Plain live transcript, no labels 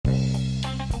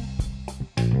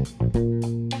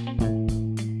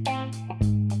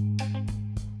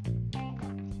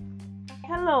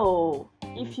Hello!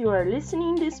 If you are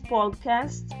listening this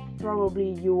podcast,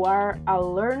 probably you are a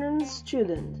learning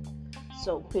student.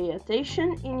 So pay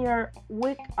attention in your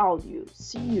week audio.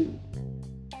 See you!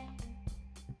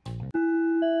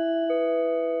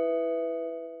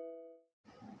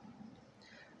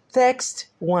 Text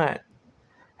 1.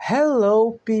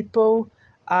 Hello people,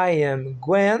 I am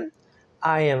Gwen.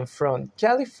 I am from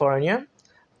California.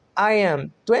 I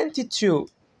am 22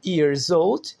 years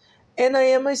old and I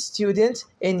am a student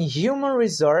in human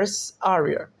resource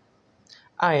area.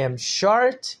 I am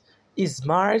short,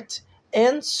 smart,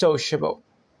 and sociable.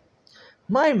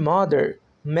 My mother,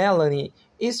 Melanie,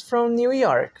 is from New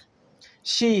York.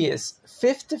 She is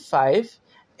 55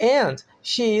 and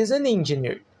she is an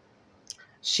engineer.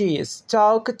 She is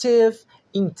talkative,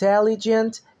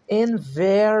 intelligent, and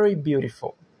very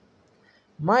beautiful.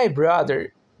 My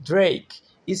brother, Drake,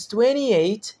 is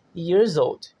 28 years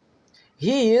old.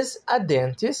 He is a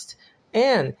dentist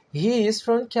and he is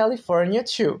from California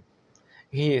too.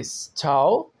 He is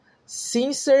tall,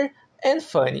 sincere, and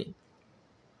funny.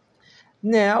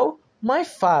 Now, my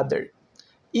father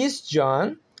is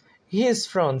John. He is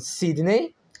from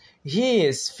Sydney. He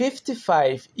is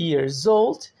 55 years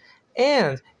old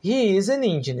and he is an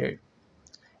engineer.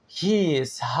 He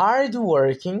is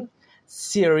hardworking,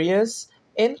 serious,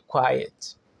 and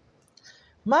quiet.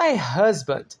 My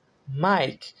husband,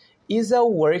 Mike, is a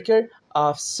worker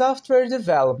of software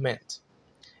development.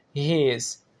 He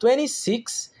is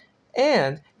 26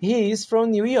 and he is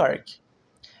from New York.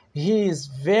 He is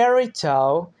very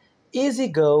tall,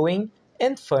 easygoing,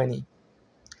 and funny.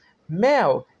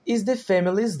 Mel is the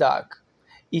family's dog.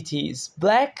 It is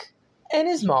black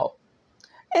and small,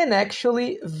 and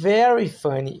actually very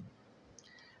funny.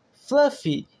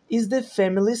 Fluffy is the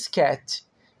family's cat.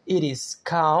 It is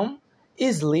calm,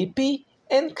 sleepy,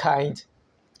 and kind.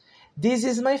 This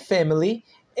is my family,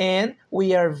 and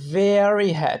we are very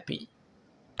happy.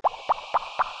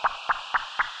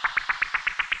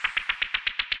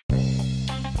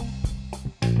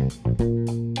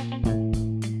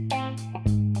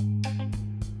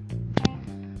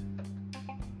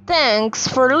 Thanks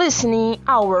for listening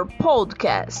our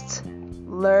podcast.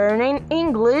 Learning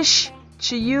English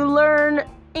till you learn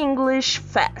English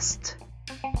fast.